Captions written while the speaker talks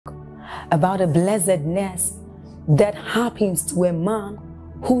about a blessedness that happens to a man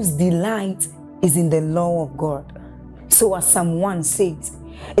whose delight is in the law of God. So as Psalm 1 says,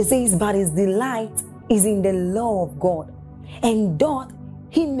 it says, but his delight is in the law of God, and doth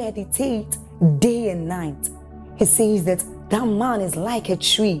he meditate day and night. He says that that man is like a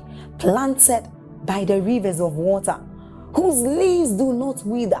tree planted by the rivers of water, whose leaves do not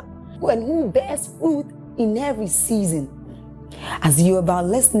wither, and who bears fruit in every season. As you're about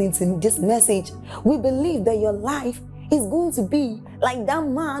listening to this message, we believe that your life is going to be like that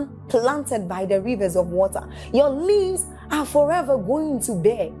man planted by the rivers of water. Your leaves are forever going to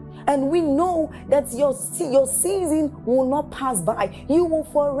bear. And we know that your season will not pass by. You will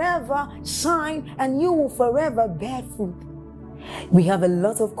forever shine and you will forever bear fruit. We have a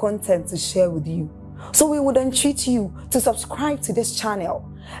lot of content to share with you. So we would entreat you to subscribe to this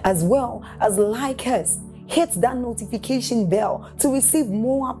channel, as well as like us. Hit that notification bell to receive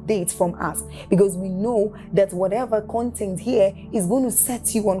more updates from us, because we know that whatever content here is going to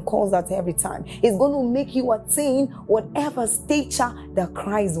set you on course at every time. It's going to make you attain whatever stature that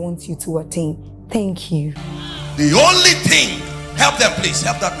Christ wants you to attain. Thank you. The only thing, help them please,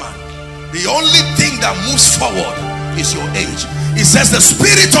 help that man. The only thing that moves forward is your age. It says the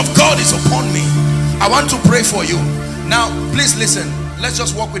Spirit of God is upon me. I want to pray for you. Now, please listen. Let's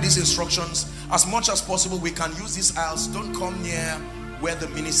just walk with these instructions. As much as possible, we can use these aisles. Don't come near where the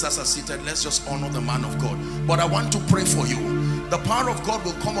ministers are seated. Let's just honor the man of God. But I want to pray for you. The power of God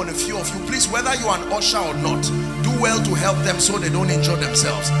will come on a few of you. Please, whether you are an usher or not, do well to help them so they don't injure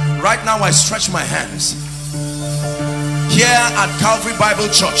themselves. Right now, I stretch my hands. Here at Calvary Bible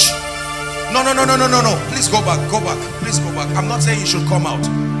Church. No. Please go back. Go back. Please go back. I'm not saying you should come out.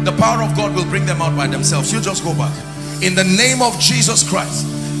 The power of God will bring them out by themselves. You just go back. In the name of Jesus Christ,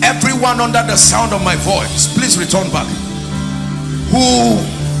 everyone under the sound of my voice, please return back. Who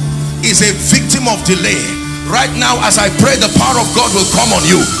is a victim of delay, right now as I pray, the power of God will come on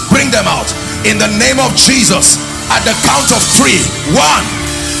you. Bring them out in the name of Jesus. At the count of 3, 1,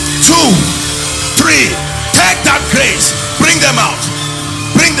 2, 3. Take that grace. Bring them out.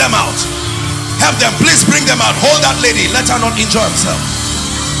 Bring them out. Help them. Please bring them out. Hold that lady. Let her not injure herself.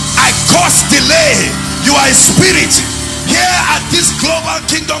 I cause delay. You are a spirit. Here at this global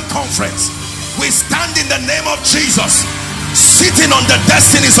kingdom conference, we stand in the name of Jesus, sitting on the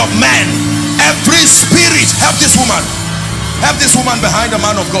destinies of men. Every spirit, help this woman. Help this woman behind the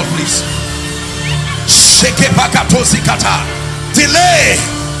man of God, please. Delay,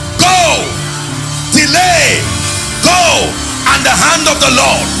 go. Delay, go. And the hand of the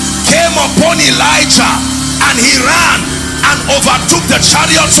Lord came upon Elijah, and he ran and overtook the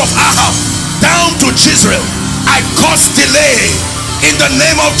chariots of Ahab down to Jezreel. I cause delay in the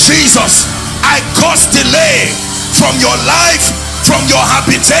name of Jesus. I cause delay from your life, from your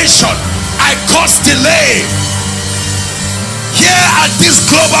habitation. I cause delay here at this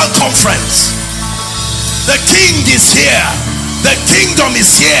global conference. The King is here. The kingdom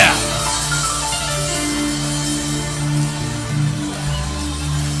is here.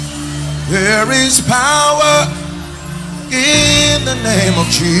 There is power in the name of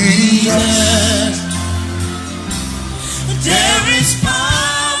Jesus. There is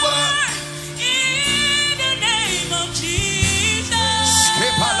power in the name of Jesus.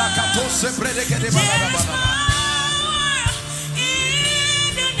 There is power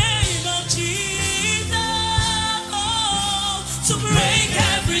in the name of Jesus. To break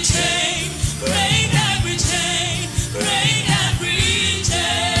every chain, break every chain, break every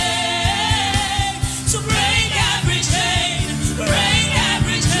chain. To break every chain, break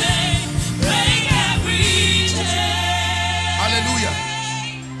every chain, break every chain. Hallelujah.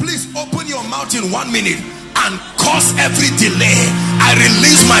 Please open your mouth in 1 minute and cause every delay. I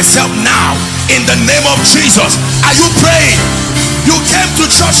release myself now in the name of Jesus. Are you praying? You came to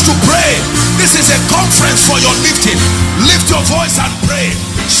church to pray. This is a conference for your lifting. Lift your voice and pray.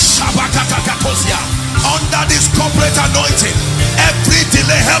 Under this corporate anointing, every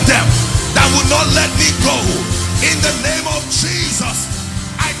delay, help them that will not let me go. In the name of Jesus,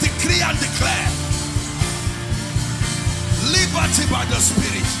 I decree and declare liberty by the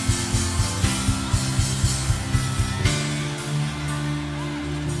Spirit.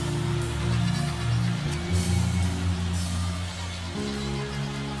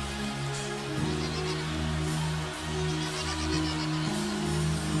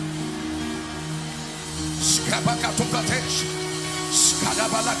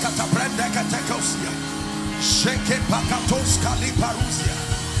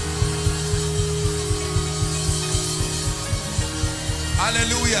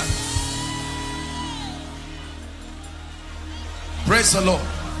 Hallelujah. Praise the Lord.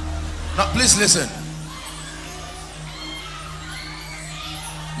 Now please listen.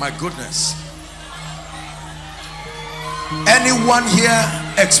 My goodness. Anyone here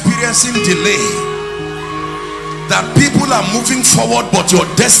experiencing delay, that people are moving forward but your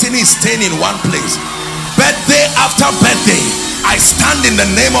destiny is staying in one place, birthday after birthday, I stand in the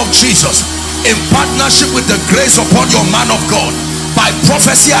name of Jesus in partnership with the grace upon your man of God. By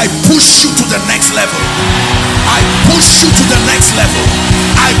prophecy, I push you to the next level. I push you to the next level.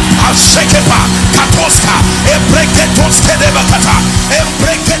 I shakepa katoska ebreketoske debakata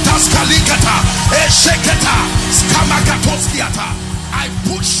embreketaska likata esheketa skamakatoskiata. I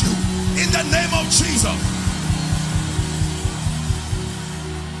push you in the name of Jesus.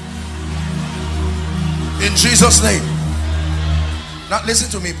 In Jesus' name. Now listen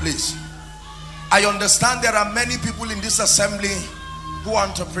to me, please. I understand there are many people in this assembly who are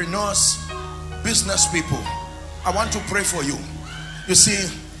entrepreneurs, business people. I want to pray for you. You see,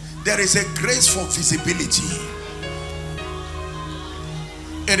 there is a grace for visibility.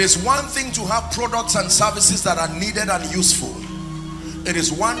 It is one thing to have products and services that are needed and useful. It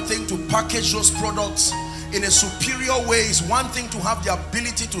is one thing to package those products in a superior way. It's one thing to have the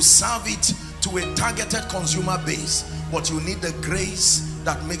ability to serve it to a targeted consumer base, but you need the grace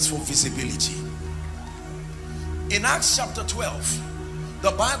that makes for visibility. In Acts chapter 12,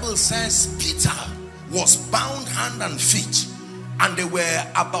 the Bible says Peter was bound hand and feet, and there were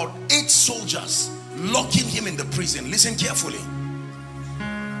about 8 soldiers locking him in the prison. Listen carefully.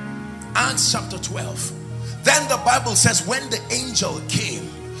 Acts chapter 12. Then the Bible says when the angel came,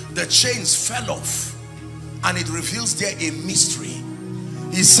 the chains fell off, and it reveals there a mystery.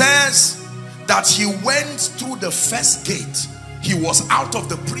 He says that he went through the first gate. He was out of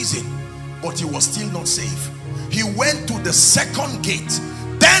the prison, but he was still not safe. He went to the second gate.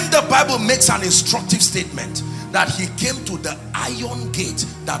 Then the Bible makes an instructive statement that he came to the iron gate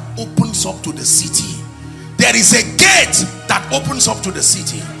that opens up to the city. There is a gate that opens up to the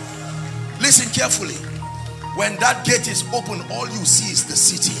city. Listen carefully. When that gate is open, all you see is the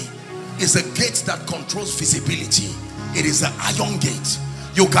city. It's a gate that controls visibility. It is the iron gate.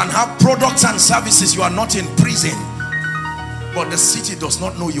 You can have products and services. You are not in prison, but the city does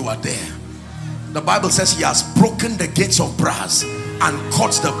not know you are there. The Bible says he has broken the gates of brass and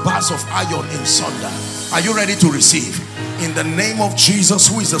cut the bars of iron in sunder. Are you ready to receive? In the name of Jesus,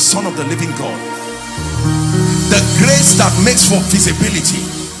 who is the Son of the living God, the grace that makes for visibility.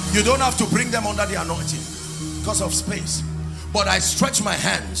 You don't have to bring them under the anointing because of space, but I stretch my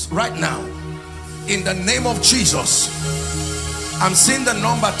hands right now in the name of Jesus. I'm seeing the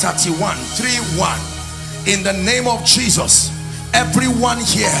number 31. In the name of Jesus, everyone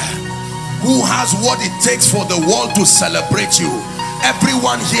here who has what it takes for the world to celebrate you,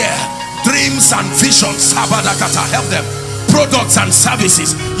 everyone here, dreams and visions, help them, products and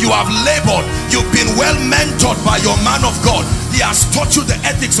services, you have labored, you've been well mentored by your man of God. He has taught you the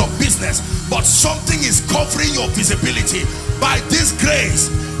ethics of business, but something is covering your visibility. By this grace,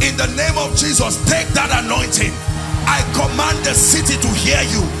 in the name of Jesus, take that anointing. I command the city to hear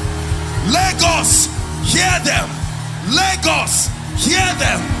you. Lagos, hear them. Lagos, hear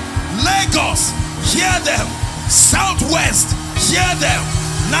them. Lagos, hear them. Southwest, hear them.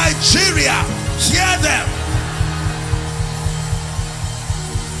 Nigeria, hear them.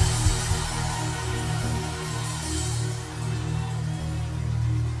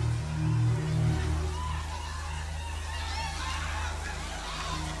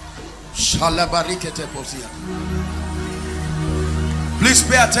 Please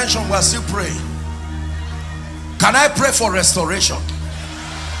pay attention, we are still praying. Can I pray for restoration?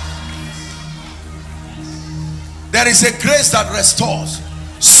 There is a grace that restores.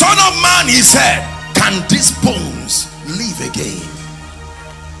 Son of man, he said, can these bones live again?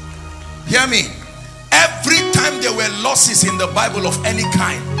 Hear me. Every time there were losses in the Bible of any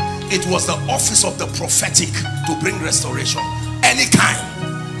kind, it was the office of the prophetic to bring restoration. Any kind.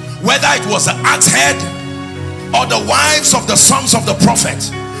 Whether it was the axe head or the wives of the sons of the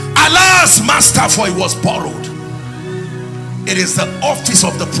prophet. Alas, master, for it was borrowed. It is the office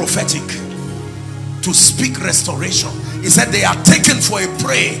of the prophetic to speak restoration. He said they are taken for a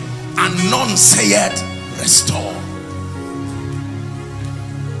prey and none saith restore.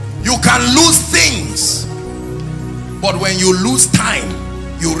 You can lose things, but when you lose time,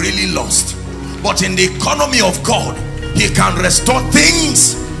 you really lost. But in the economy of God, he can restore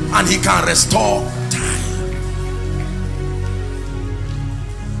things and he can restore time.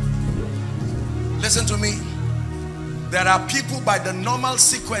 Listen to me. There are people, by the normal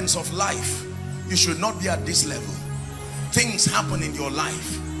sequence of life, you should not be at this level. Things happen in your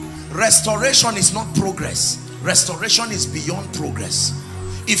life. Restoration is not progress. Restoration is beyond progress.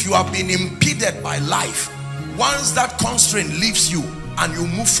 If you have been impeded by life, once that constraint leaves you and you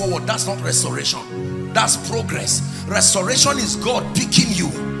move forward, that's not restoration, that's progress. Restoration is God picking you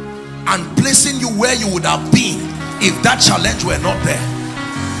and placing you where you would have been if that challenge were not there.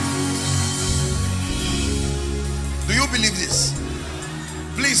 Do you believe this?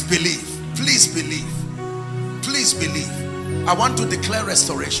 Please believe. Please believe. Please believe. I want to declare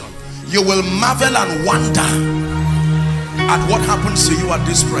restoration. You will marvel and wonder at what happens to you at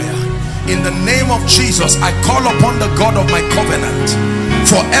this prayer. In the name of Jesus, I call upon the God of my covenant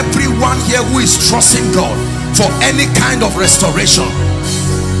for everyone here who is trusting God for any kind of restoration.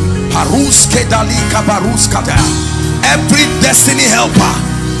 Every destiny helper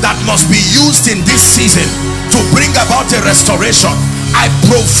that must be used in this season to bring about a restoration, I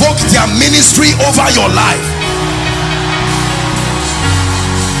provoke their ministry over your life.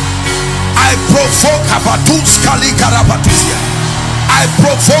 I provoke I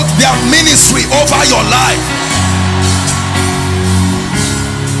provoke their ministry over your life.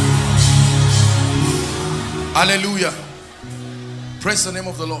 Hallelujah. Praise the name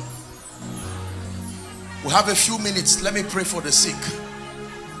of the Lord. We have a few minutes. Let me pray for the sick.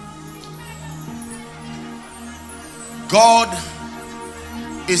 God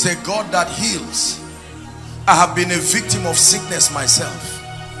is a God that heals. I have been a victim of sickness myself.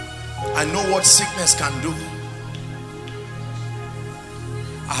 I know what sickness can do.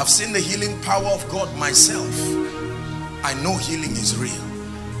 I have seen the healing power of God myself. I know healing is real.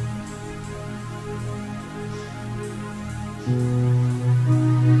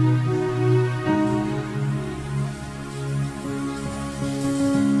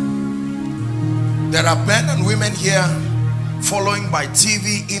 There are men and women here following by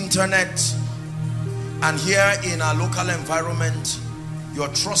TV, internet, and here in our local environment. You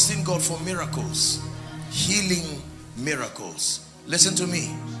are trusting God for miracles, healing miracles. Listen to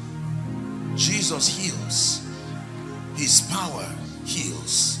me. Jesus heals. His power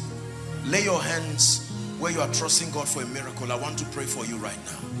heals. Lay your hands where you are trusting God for a miracle. I want to pray for you right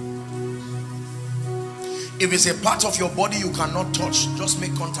now. If it's a part of your body you cannot touch, just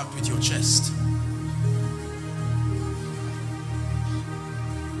make contact with your chest.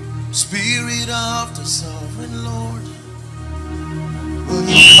 Spirit of the sovereign Lord, will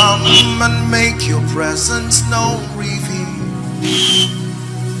you come and make your presence known? Reveal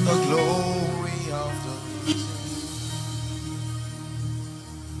the glory of the risen.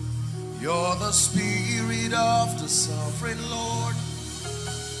 You're the Spirit of the sovereign Lord.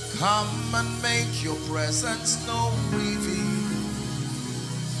 Come and make your presence known. Reveal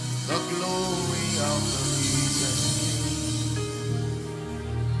the glory of the risen.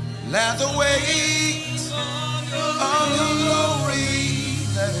 Let the weight of your glory,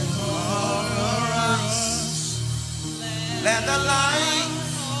 let it cover us. Let the light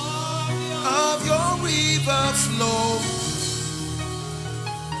of your river flow.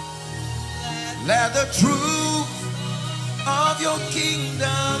 Let the truth of your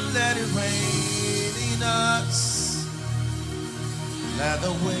kingdom, let it reign in us. Let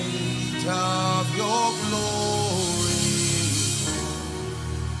the weight of your glory.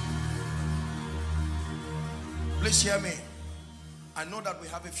 Please hear me. I know that we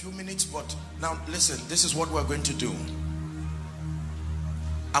have a few minutes, but now listen, this is what we're going to do.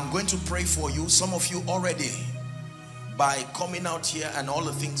 I'm going to pray for you. Some of you already, by coming out here and all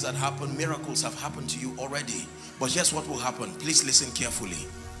the things that happen, miracles have happened to you already. But here's what will happen. Please listen carefully.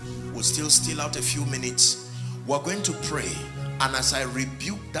 We'll still out a few minutes. We're going to pray, and as I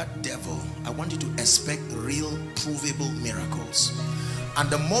rebuke that devil, I want you to expect real, provable miracles. And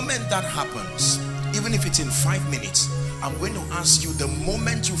the moment that happens, even if it's in 5 minutes, I'm going to ask you, the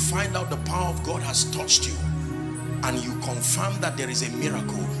moment you find out the power of God has touched you and you confirm that there is a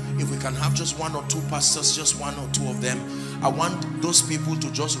miracle, if we can have just 1 or 2 pastors, just 1 or 2 of them, I want those people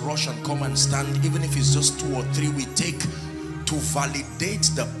to just rush and come and stand, even if it's just 2 or 3 we take, to validate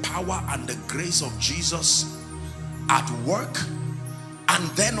the power and the grace of Jesus at work,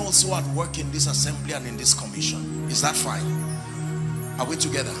 and then also at work in this assembly and in this commission. Is that fine? Are we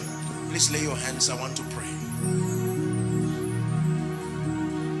together? Please lay your hands. I want to pray.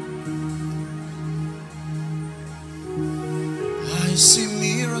 I see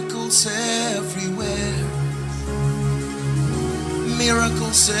miracles everywhere.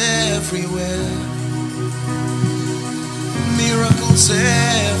 Miracles everywhere. Miracles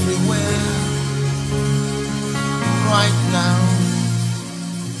everywhere. Right now.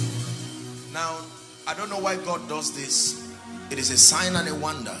 Now, I don't know why God does this. It is a sign and a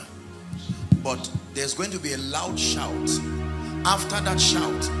wonder. But there's going to be a loud shout. After that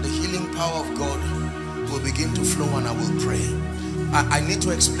shout, the healing power of God will begin to flow, and I will pray. I need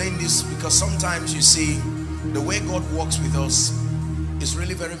to explain this because sometimes you see the way God works with us is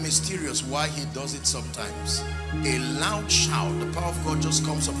really very mysterious. Why he does it sometimes. A loud shout, the power of God just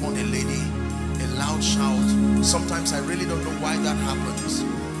comes upon a lady, a loud shout. Sometimes I really don't know why that happens,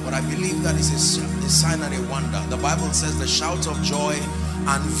 but I believe that is a sign and a wonder. The Bible says the shout of joy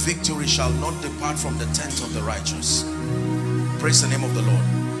and victory shall not depart from the tent of the righteous. Praise the name of the Lord.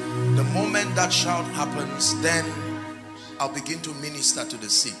 The moment that shout happens, then I'll begin to minister to the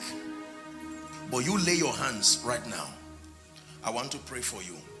sick. But you lay your hands right now. I want to pray for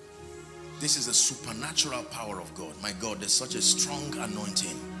you. This is a supernatural power of God. My God, there's such a strong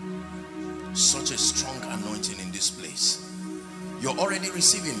anointing. Such a strong anointing in this place. You're already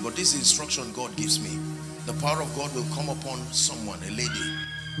receiving, but this instruction God gives me. The power of God will come upon someone, a lady.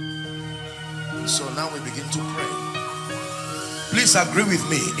 And so now we begin to pray. Please agree with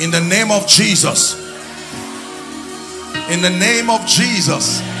me. In the name of Jesus. In the name of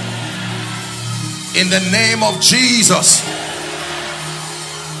Jesus. In the name of Jesus.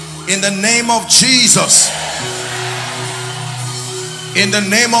 In the name of Jesus. In the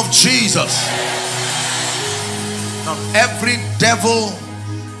name of Jesus. Now every devil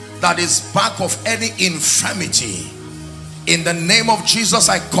that is back of any infirmity, in the name of Jesus,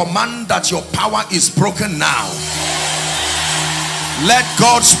 I command that your power is broken now. Let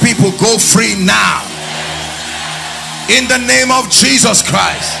God's people go free now. In the name of Jesus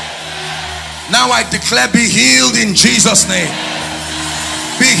Christ. Now I declare, be healed in Jesus' name.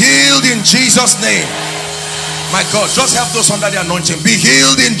 Be healed in Jesus' name. My God, just help those under the anointing. Be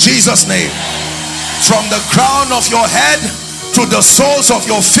healed in Jesus' name. From the crown of your head to the soles of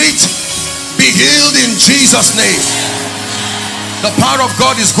your feet, be healed in Jesus' name. The power of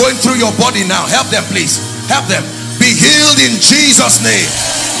God is going through your body now. Help them, please. Help them. Be healed in Jesus' name.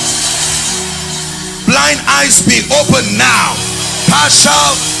 Blind eyes be open now.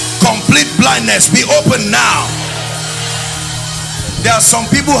 Partial, complete blindness be open now. There are some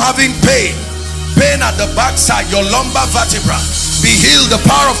people having pain at the backside, your lumbar vertebra. Be healed. The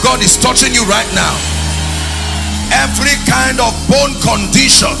power of God is touching you right now. Every kind of bone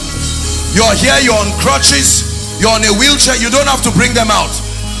condition, you're here, you're on crutches, you're on a wheelchair, you don't have to bring them out.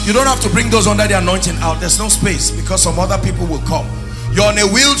 You don't have to bring those under the anointing out. There's no space because some other people will come. You're on a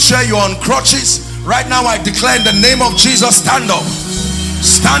wheelchair, you're on crutches. Right now I declare in the name of Jesus, stand up.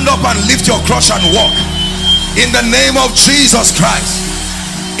 Stand up and lift your crutch and walk. In the name of Jesus Christ.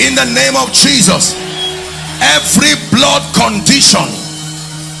 In the name of Jesus. Every blood condition,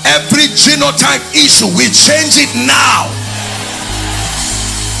 every genotype issue, we change it now.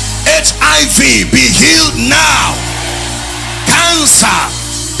 HIV, be healed now. Cancer,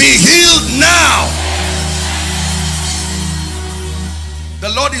 be healed now. The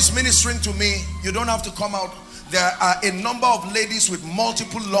Lord is ministering to me. You don't have to come out. There are a number of ladies with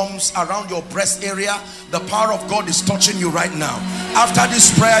multiple lumps around your breast area. The power of God is touching you right now. After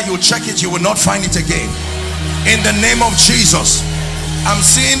this prayer, you'll check it, you will not find it again. In the name of Jesus. I'm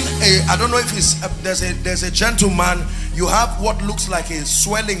seeing I don't know if it's there's a gentleman. You have what looks like a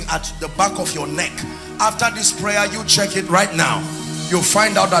swelling at the back of your neck. After this prayer, you check it right now. You'll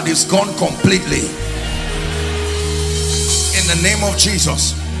find out that it's gone completely. In the name of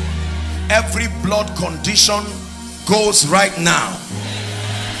Jesus. Every blood condition goes right now.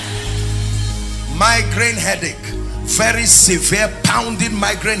 Migraine headache, very severe pounding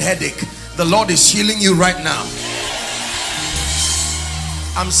migraine headache, the Lord is healing you right now.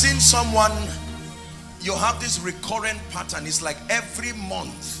 I'm seeing someone, you have this recurrent pattern. It's like every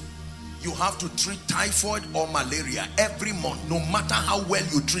month you have to treat typhoid or malaria. Every month, no matter how well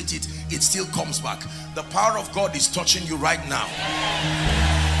you treat it, it still comes back. The power of God is touching you right now.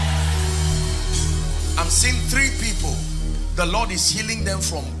 I'm seeing 3 people. The Lord is healing them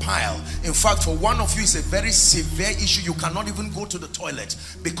from pile. In fact, for one of you, it's a very severe issue. You cannot even go to the toilet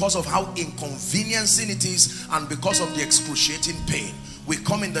because of how inconveniencing it is and because of the excruciating pain. We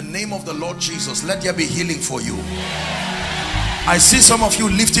come in the name of the Lord Jesus. Let there be healing for you. I see some of you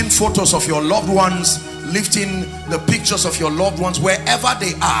lifting photos of your loved ones, lifting the pictures of your loved ones wherever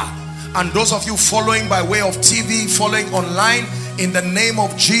they are. And those of you following by way of TV, following online, in the name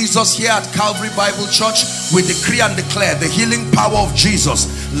of Jesus, here at Calvary Bible Church, we decree and declare the healing power of Jesus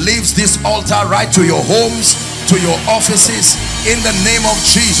leaves this altar right to your homes, to your offices. In the name of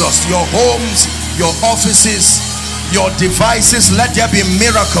Jesus, your homes, your offices, your devices, let there be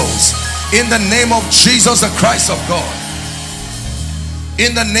miracles. In the name of Jesus, the Christ of God.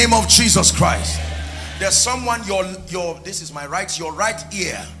 In the name of Jesus Christ. There's someone, this is my right, your right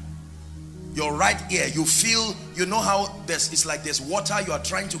ear. Your right ear, you feel, you know how it's like there's water, you are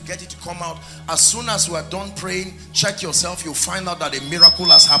trying to get it to come out. As soon as you are done praying, check yourself, you'll find out that a miracle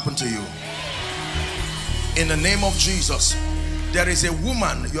has happened to you. In the name of Jesus. There is a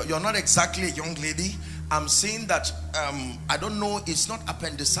woman, you're not exactly a young lady. I'm saying that, I don't know, it's not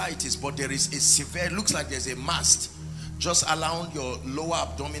appendicitis, but there is a severe, it looks like there's a mass just around your lower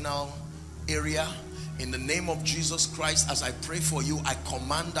abdominal area. In the name of Jesus Christ, as I pray for you, I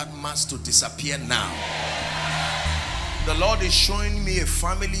command that mass to disappear now. The Lord is showing me a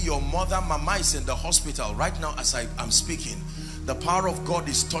family. Your mother, Mama, is in the hospital right now as I'm speaking. The power of God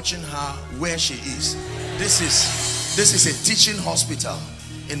is touching her where she is. This is a teaching hospital.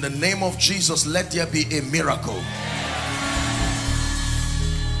 In the name of Jesus, let there be a miracle.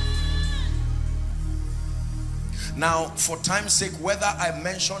 Now, for time's sake, whether I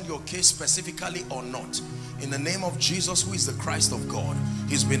mention your case specifically or not, in the name of Jesus, who is the Christ of God,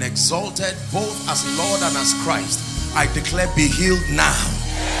 he's been exalted both as Lord and as Christ. I declare, be healed now.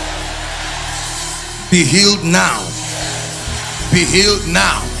 Be healed now. Be healed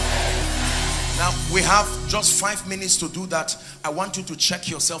now. Now, we have just 5 minutes to do that. I want you to check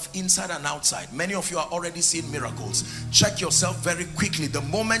yourself inside and outside. Many of you are already seeing miracles. Check yourself very quickly. The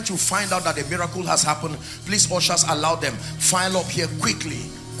moment you find out that a miracle has happened, please, ushers, allow them. File up here quickly.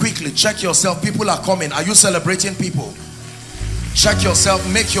 Quickly, check yourself. People are coming. Are you celebrating people? Check yourself.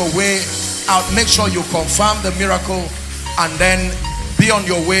 Make your way out. Make sure you confirm the miracle and then be on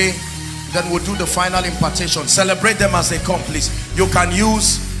your way. Then we'll do the final impartation. Celebrate them as they come, please. You can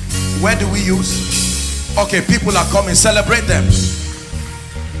use, where do we use? Okay, people are coming. Celebrate them.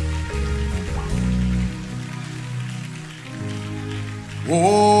 Oh,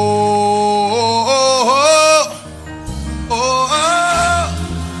 oh, oh, oh, oh,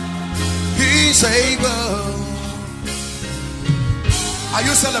 he's able. Are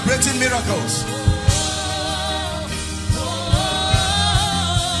you celebrating miracles?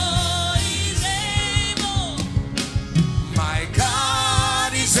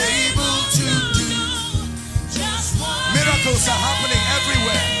 Miracles are happening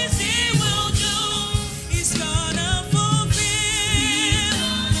everywhere.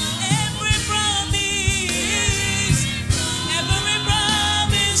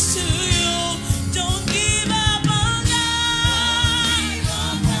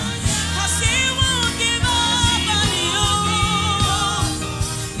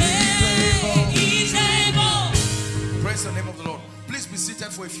 Praise the name of the Lord. Please be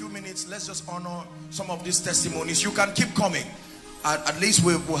seated for a few minutes. Let's just honor some of these testimonies. You can keep coming. At least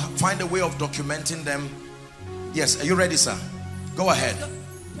we'll find a way of documenting them. Yes, are you ready, sir? Go ahead.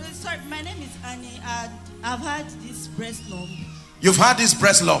 Sorry, my name is Annie and I've had this breast lump. You've had this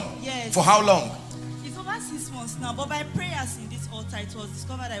breast lump? Yes. For how long? It's over 6 months now, but by prayers in this altar, it was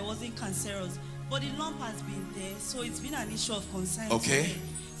discovered I wasn't cancerous. But the lump has been there, so it's been an issue of concern. Okay. To me.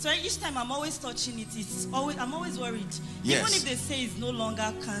 So each time I'm always touching it, I'm always worried. Yes. Even if they say it's no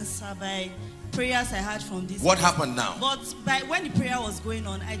longer cancer by prayers I had from this. What happened now? But when the prayer was going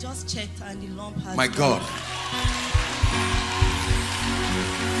on, I just checked and the lump has My gone. God.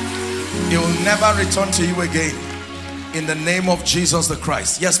 It will never return to you again. In the name of Jesus the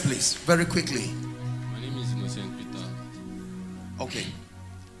Christ. Yes, please. Very quickly. My name is Innocent Peter. Okay.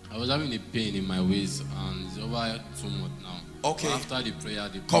 I was having a pain in my waist and it's over 2 months now. Okay. But after the prayer,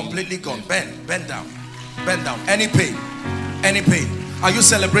 the pain Completely gone. left. Bend down. Bend down. Any pain? Any pain? Are you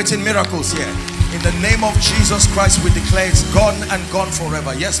celebrating miracles here? In the name of Jesus Christ, we declare it's gone and gone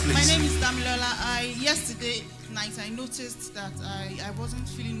forever. Yes, please. My name is Damilola. Yesterday night I noticed that I wasn't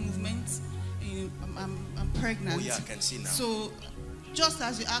feeling movement. I'm pregnant. Oh yeah, I can see now. So just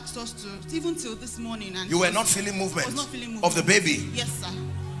as you asked us to, even till this morning, and You were not feeling movement? I was not feeling movement Of the baby? Yes, sir.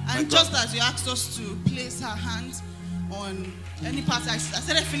 My And God. just as you asked us to place her hands on any part, I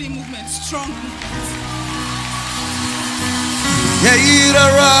started feeling movement, strong movement.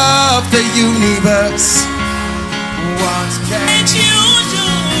 Creator of the universe, what can Can't you do?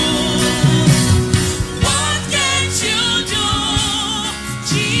 What can't you do?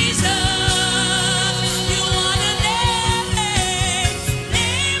 Jesus, you are the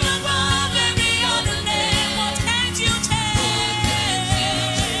name above every other name. What can't you take?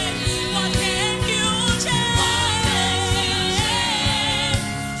 What can you take?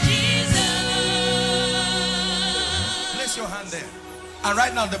 Jesus. Place your hand there. And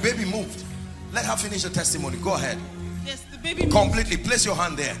right now the baby moved. Let her finish the testimony. Go ahead. Yes, the baby moved. Completely. Place your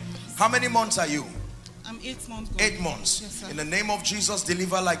hand there. How many months are you? I'm 8 months old. 8 months. Yes, sir. In the name of Jesus,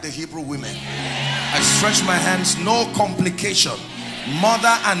 deliver like the Hebrew women. I stretch my hands. No complication.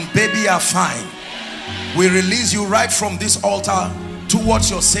 Mother and baby are fine. We release you right from this altar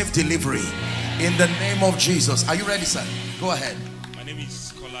towards your safe delivery in the name of Jesus. Are you ready, sir? Go ahead. My name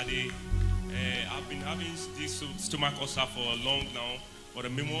is Kolade. I've been having this stomach ulcer for long now, but the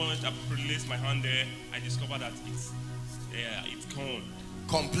moment I placed my hand there, I discovered that it's gone.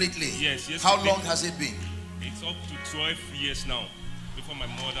 Completely? Yes. How long has it been? It's up to 12 years now, before my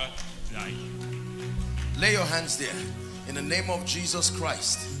mother died. Lay your hands there. In the name of Jesus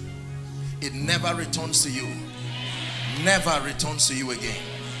Christ, it never returns to you. Never returns to you again.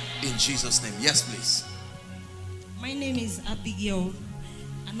 In Jesus' name. Yes, please. My name is Abigail.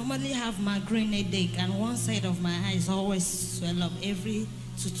 I normally have migraine headache, and one side of my eyes always swell up every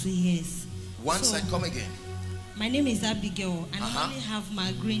 2 to 2 years. One side, come again. My name is Abigail. I normally have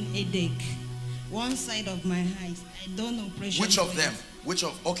migraine headache. One side of my eyes. I don't know pressure. Which of them?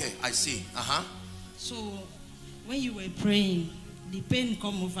 Okay, I see. So when you were praying, the pain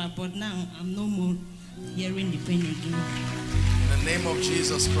come over, but now I'm no more hearing the pain again. In the name of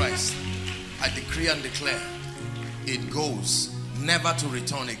Jesus Christ, I decree and declare it goes never to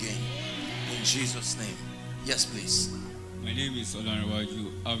return again. In Jesus' name. Yes, please. My name is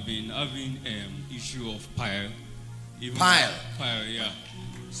Olanrewaju. I've been having issue of pile. Pile? Pile, yeah.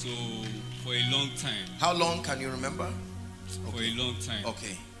 So for a long time. How long can you remember? For a long time.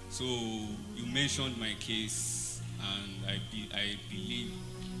 Okay. So you mentioned my case, and I believe,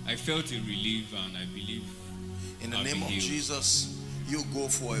 I felt a relief, and I believe. In the name of Jesus, you go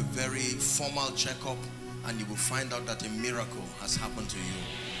for a very formal checkup, and you will find out that a miracle has happened to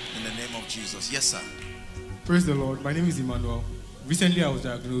you. In the name of Jesus. Yes, sir. Praise the Lord. My name is Emmanuel. Recently, I was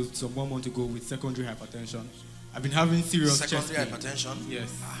diagnosed some 1 month ago with secondary hypertension. I've been having serious chest pain. Secondary hypertension?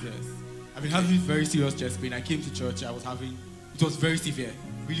 Yes. I've been having very serious chest pain. I came to church. It was very severe,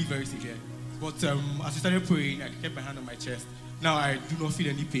 really very severe. But as I started praying, I kept my hand on my chest. Now I do not feel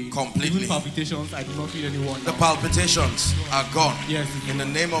any pain. Completely. Even palpitations, I do not feel anyone. The palpitations are gone. Yes. In the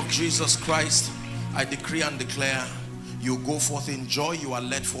name of Jesus Christ, I decree and declare, you go forth in joy, you are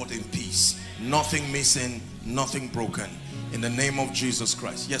led forth in peace. Nothing missing, nothing broken. In the name of Jesus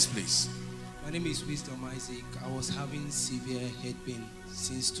Christ. Yes, please. My name is Wisdom Isaac. I was having severe head pain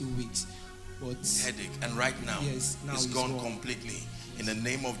since 2 weeks. But headache, and right now, yes, now it's gone completely. In the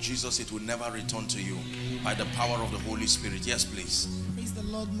name of Jesus, it will never return to you by the power of the Holy Spirit. Yes, please. Praise the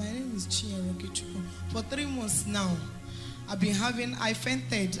Lord. My name is Chiarokichuko. For 3 months now, I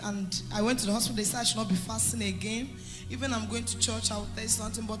fainted, and I went to the hospital. They said I should not be fasting again. Even I'm going to church, I'll test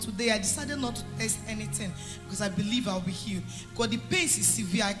something. But today I decided not to test anything because I believe I'll be healed. Because the pain is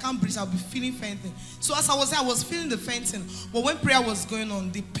severe. I can't breathe. I'll be feeling fainting. So as I was there, I was feeling the fainting. But when prayer was going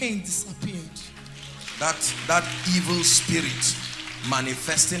on, the pain disappeared. That evil spirit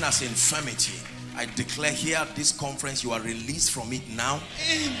manifesting as infirmity, I declare here at this conference, you are released from it now.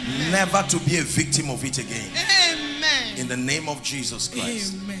 Amen. Never to be a victim of it again. Amen. In the name of Jesus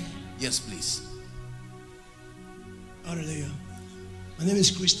Christ. Amen. Yes, please. Hallelujah. My name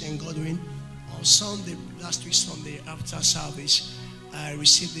is Christian Godwin. On Sunday, last week Sunday, after service, I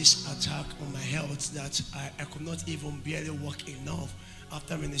received this attack on my health that I could not even barely walk enough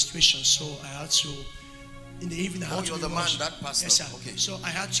after ministration. So I had to, in the evening, I had to you're be the rushed. man, that pastor. Yes, sir. Okay. So I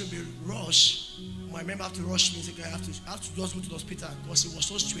had to be rushed. My member had to rush me. I have to just go to the hospital because it was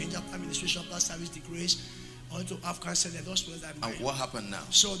so strange after administration, after service, the grace. I went to have cancer. And what happened now?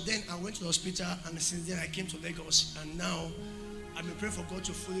 So then I went to the hospital, and since then I came to Lagos, and now I've been praying for God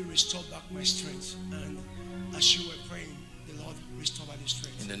to fully restore back my strength. And as you were praying, the Lord restored my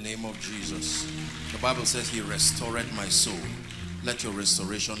strength. In the name of Jesus. The Bible says He restored my soul. Let your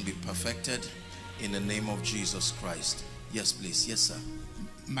restoration be perfected in the name of Jesus Christ. Yes, please. Yes, sir.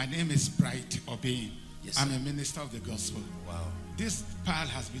 My name is Bright Obein. Yes, I'm a minister of the gospel. Wow. This pile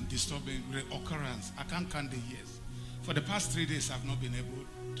has been disturbing reoccurrence. I can't count the years. For the past 3 days, I've not been able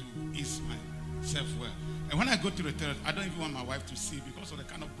to ease myself well. And when I go to the toilet, I don't even want my wife to see because of the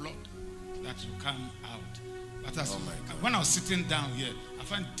kind of blood that will come out. But when I was sitting down here, I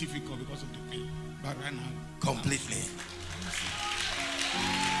find it difficult because of the pain. But right now, completely.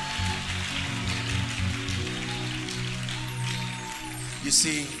 You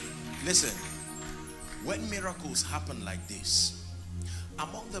see, listen, when miracles happen like this,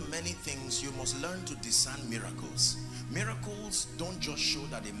 among the many things, you must learn to discern miracles. Miracles don't just show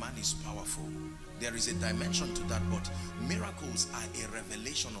that a man is powerful. There is a dimension to that, but miracles are a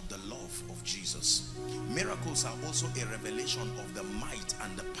revelation of the love of Jesus. Miracles are also a revelation of the might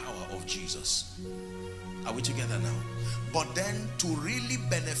and the power of Jesus. Are we together now? But then to really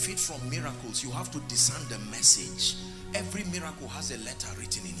benefit from miracles, you have to discern the message. Every miracle has a letter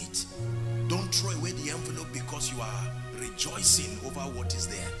written in it. Don't throw away the envelope because you are rejoicing over what is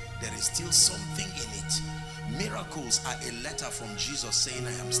there. There is still something in it. Miracles are a letter from Jesus saying,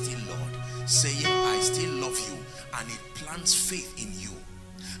 I am still Lord, saying, I still love you, and it plants faith in you.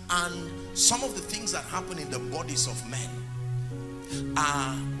 And some of the things that happen in the bodies of men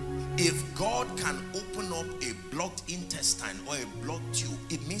are, if God can open up a blocked intestine or a blocked tube,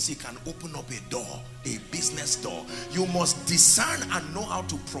 it means he can open up a door, a business door. You must discern and know how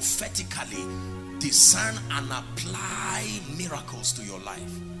to prophetically discern and apply miracles to your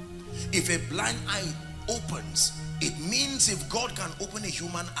life. If a blind eye opens, it means if God can open a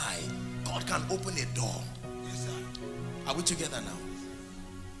human eye, God can open a door. Yes, sir. Are we together now?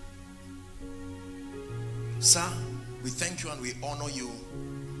 Sir, we thank you and we honor you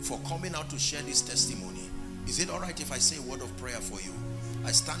for coming out to share this testimony. Is it all right if I say a word of prayer for you?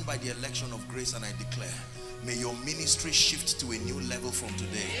 I stand by the election of grace and I declare, may your ministry shift to a new level from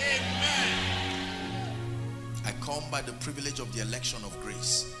today. Amen. I come by the privilege of the election of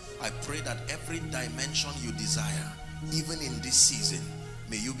grace. I pray that every dimension you desire, even in this season,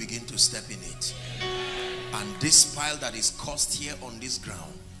 may you begin to step in it. And this pile that is caused here on this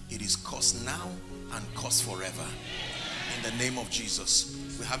ground, it is caused now and caused forever. In the name of Jesus.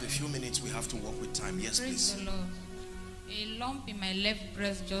 We have a few minutes, we have to work with time. Yes, Praise please. the Lord. A lump in my left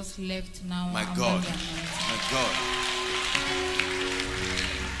breast just left now. My God. My God.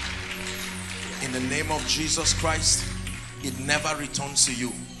 In the name of Jesus Christ, it never returns to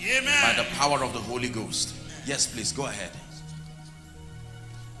you. Amen. By the power of the Holy Ghost. Yes, please, go ahead.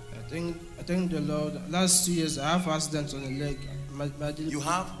 I think the Lord, last 2 years I have accidents on the leg. You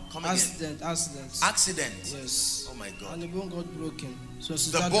have? Come accident. Accident? Yes. Oh my God. And the bone got broken. So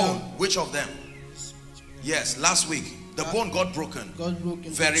the bone, which of them? Yes, last week. The bone got broken.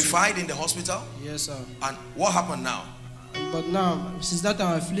 Verified in the hospital? Yes, sir. And what happened now? But now, since that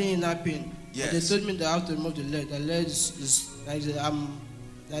time I'm feeling in that pain. Yes. They told me that I have to remove the leg. The leg is like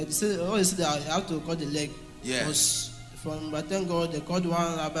they said that I have to cut the leg. Yes. But thank God they called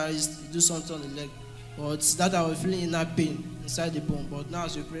one rabbi to do something on the leg. But that I was feeling in that pain inside the bone. But now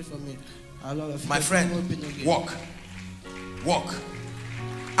as you pray for me, I love my friend, walk. Walk.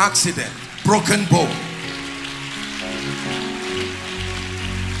 Accident. Broken bone.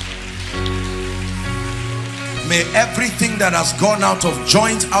 May everything that has gone out of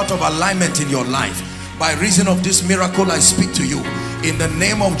joint, out of alignment in your life, by reason of this miracle I speak to you. In the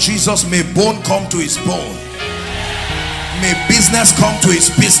name of Jesus, may bone come to his bone. May business come to his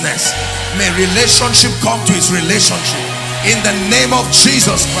business. May relationship come to his relationship. In the name of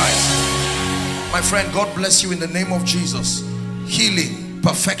Jesus Christ. My friend, God bless you in the name of Jesus. Healing,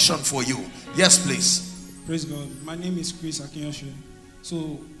 perfection for you. Yes, please. Praise God. My name is Chris Akinyoshe.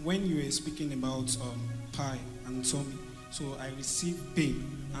 So when you were speaking about pie and tummy, so I received pain,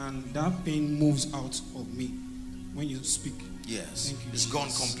 and that pain moves out of me when you speak. Yes. Thank you, it's Jesus. gone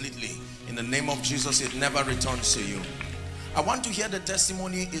completely. In the name of Jesus, it never returns to you. I want to hear the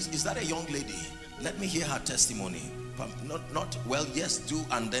testimony. Is that a young lady? Let me hear her testimony. Not well, yes, do,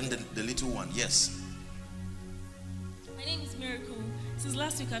 and then the little one. Yes. My name is Miracle. Since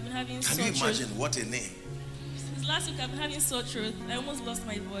last week I've been having Can sore you imagine throat. what a name? Since last week I've been having sore throat. I almost lost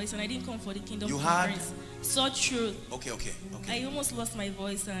my voice and I didn't come for the Kingdom You had? Conference. Sore throat. Okay. I almost lost my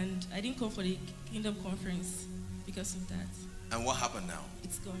voice and I didn't come for the Kingdom Conference because of that. And what happened now?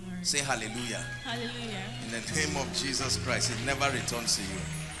 It's gone already. Say hallelujah. Hallelujah. In the name of Jesus Christ, it never returns to you.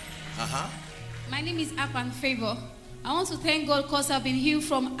 My name is Apan Favor. I want to thank God because I've been healed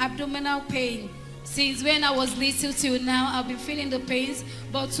from abdominal pain. Since when I was little till now, I've been feeling the pains.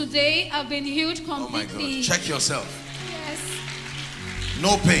 But today, I've been healed completely. Oh my God. Check yourself. Yes.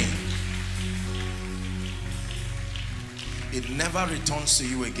 No pain. It never returns to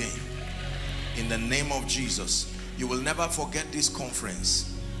you again. In the name of Jesus. You will never forget this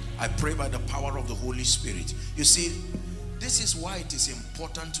conference. I pray by the power of the Holy Spirit. You see, this is why it is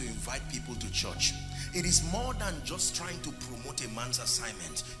important to invite people to church. It is more than just trying to promote a man's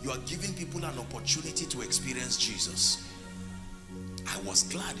assignment. You are giving people an opportunity to experience Jesus. I was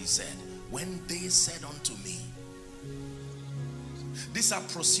glad, he said, when they said unto me. These are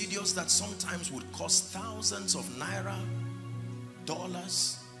procedures that sometimes would cost thousands of naira,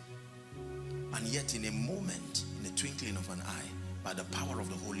 dollars, and yet in a moment, in the twinkling of an eye, by the power of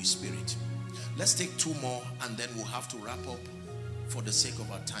the Holy Spirit. Let's take two more and then we'll have to wrap up for the sake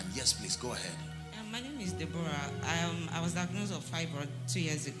of our time. Yes, please, go ahead. My name is Deborah. I was diagnosed with fibroid 2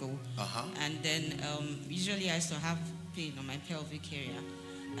 years ago. And then usually I used to have pain on my pelvic area.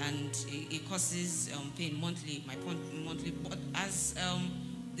 And it causes pain monthly, monthly. But as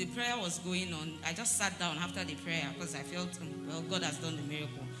the prayer was going on, I just sat down after the prayer because I felt, well, God has done the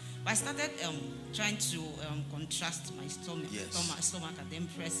miracle. But I started trying to contrast my stomach, Yes. stomach and then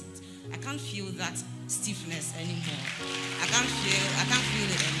press it. I can't feel that stiffness anymore. I can't feel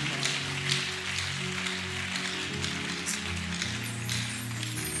it anymore.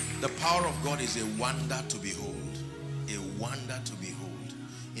 The power of God is a wonder to behold. A wonder to behold.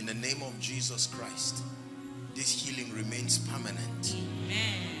 In the name of Jesus Christ, this healing remains permanent.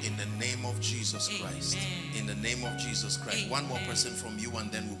 Amen. In the name of Jesus Christ. Amen. In the name of Jesus Christ. Amen. One more person from you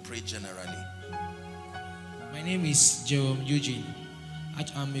and then we'll pray generally. My name is Jerome Eugene.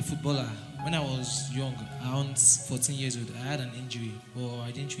 I'm a footballer. When I was young, around 14 years old, I had an injury, but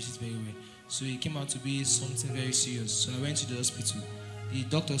I didn't treat it very well. So it came out to be something very serious. So I went to the hospital. The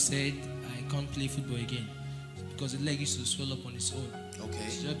doctor said I can't play football again because the leg used to swell up on its own.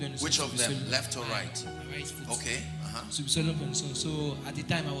 Okay. Which of them? Left or right? Right foot. Okay. So swell up on its own. So at the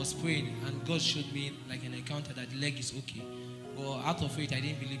time I was praying and God showed me like an encounter that the leg is okay. But out of it I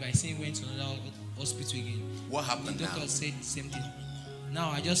didn't believe. I still went to another hospital again. What happened The doctor now? said the same thing.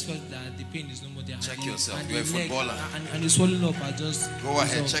 Now I just felt that the pain is no more there. Check yourself. And You're a the leg- footballer. And the swelling up, I just... Go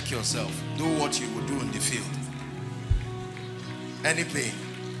ahead, check yourself. Do what you would do in the field. Any pain?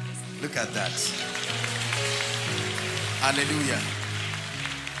 Look at that. Hallelujah.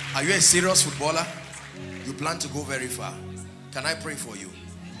 Are you a serious footballer? You plan to go very far. Can I pray for you?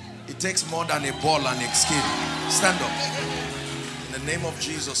 It takes more than a ball and a skill. Stand up. In the name of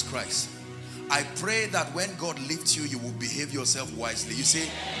Jesus Christ. I pray that when God lifts you, you will behave yourself wisely. You see,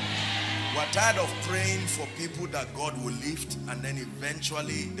 we're tired of praying for people that God will lift and then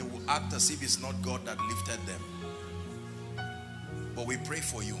eventually they will act as if it's not God that lifted them. But we pray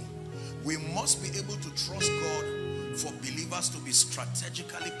for you. We must be able to trust God for believers to be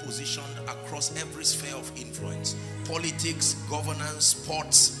strategically positioned across every sphere of influence. Politics, governance,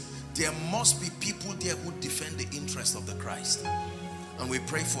 sports. There must be people there who defend the interest of the Christ. And we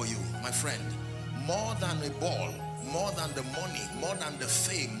pray for you, my friend. More than a ball, more than the money, more than the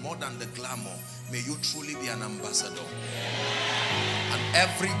fame, more than the glamour, may you truly be an ambassador. And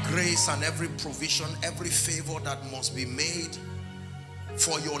every grace and every provision, every favor that must be made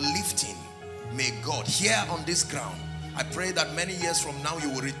for your lifting, may God, here on this ground, I pray that many years from now you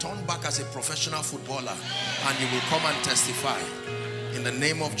will return back as a professional footballer and you will come and testify in the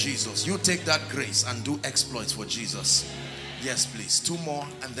name of Jesus. You take that grace and do exploits for Jesus. Yes, please. 2 more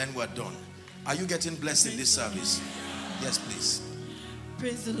and then we're done. Are you getting blessed in this service? Yes, please.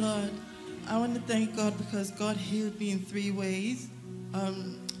 Praise the Lord. I want to thank God because God healed me in 3 ways.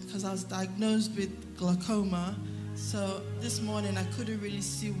 Because I was diagnosed with glaucoma. So this morning I couldn't really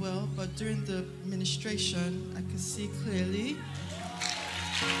see well, but during the ministration I could see clearly.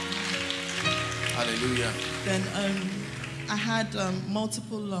 Hallelujah. Then I had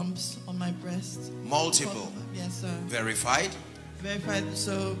multiple lumps on my breast. Multiple? Yes, sir. Verified? Verified,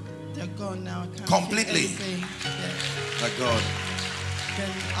 so they're gone now. I can't Completely? feel anything. Yeah. My God. Then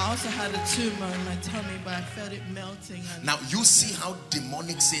I also had a tumor in my tummy, but I felt it melting. And Now you see how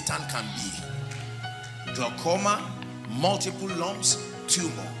demonic Satan can be. Glaucoma, multiple lumps,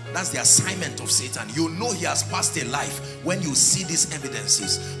 tumor. That's the assignment of Satan. You know he has passed a life when you see these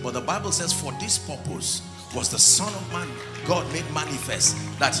evidences. But the Bible says for this purpose was the Son of Man, God made manifest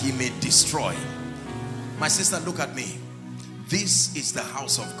that he may destroy. My sister, look at me. This is the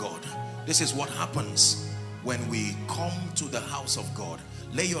house of God. This is what happens when we come to the house of God.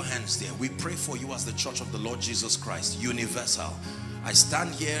 Lay your hands there. We pray for you as the church of the Lord Jesus Christ, universal. I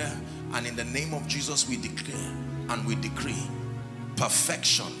stand here and in the name of Jesus we declare and we decree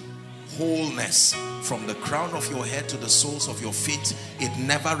perfection, wholeness from the crown of your head to the soles of your feet. It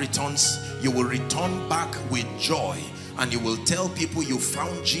never returns. You will return back with joy and you will tell people you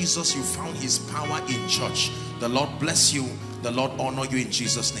found Jesus, you found his power in church. The Lord bless you. The Lord honor you in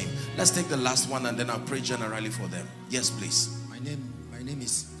Jesus' name. Let's take the last one and then I'll pray generally for them. Yes, please. My name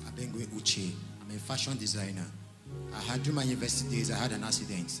is Abengwe Uche. I'm a fashion designer. During my university days, I had an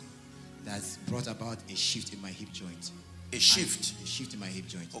accident that brought about a shift in my hip joint. A shift? A shift in my hip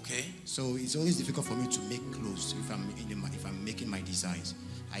joint. Okay. So it's always difficult for me to make clothes if I'm making my designs.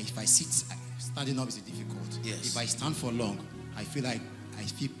 If I sit, standing up is difficult. Yes. If I stand for long, I feel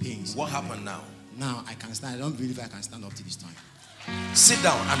pains. What happened now? Now I can stand. I don't believe I can stand up to this time. Sit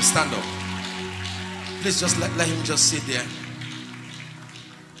down and stand up. Please just let him just sit there.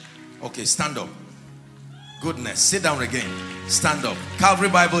 Okay, stand up. Goodness. Sit down again. Stand up. Calvary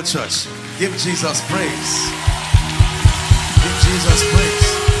Bible Church. Give Jesus praise. Give Jesus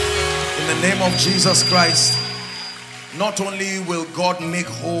praise. In the name of Jesus Christ, not only will God make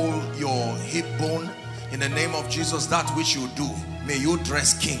whole your hip bone, in the name of Jesus, that which you do, may you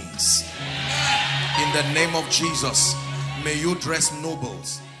dress kings. In the name of Jesus, may you dress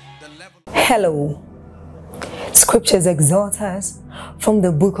nobles. Hello. Scriptures exhort us from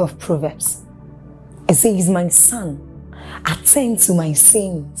the book of Proverbs. It says, my son, attend to my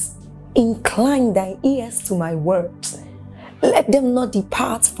sayings, incline thy ears to my words. Let them not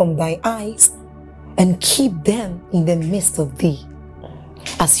depart from thy eyes, and keep them in the midst of thee.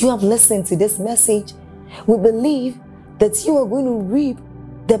 As you have listened to this message, we believe that you are going to reap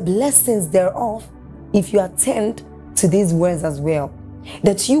the blessings thereof if you attend to these words as well.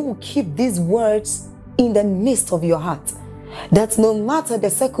 That you will keep these words in the midst of your heart. That no matter the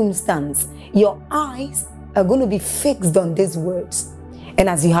circumstance, your eyes are going to be fixed on these words. And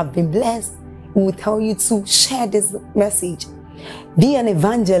as you have been blessed, we will tell you to share this message. Be an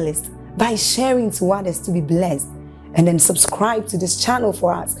evangelist by sharing to others to be blessed. And then subscribe to this channel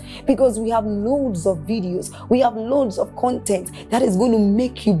for us, because we have loads of videos, we have loads of content that is going to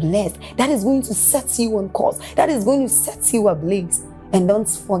make you blessed, that is going to set you on course, that is going to set you ablaze. And don't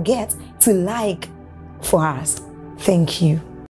forget to like for us. Thank you.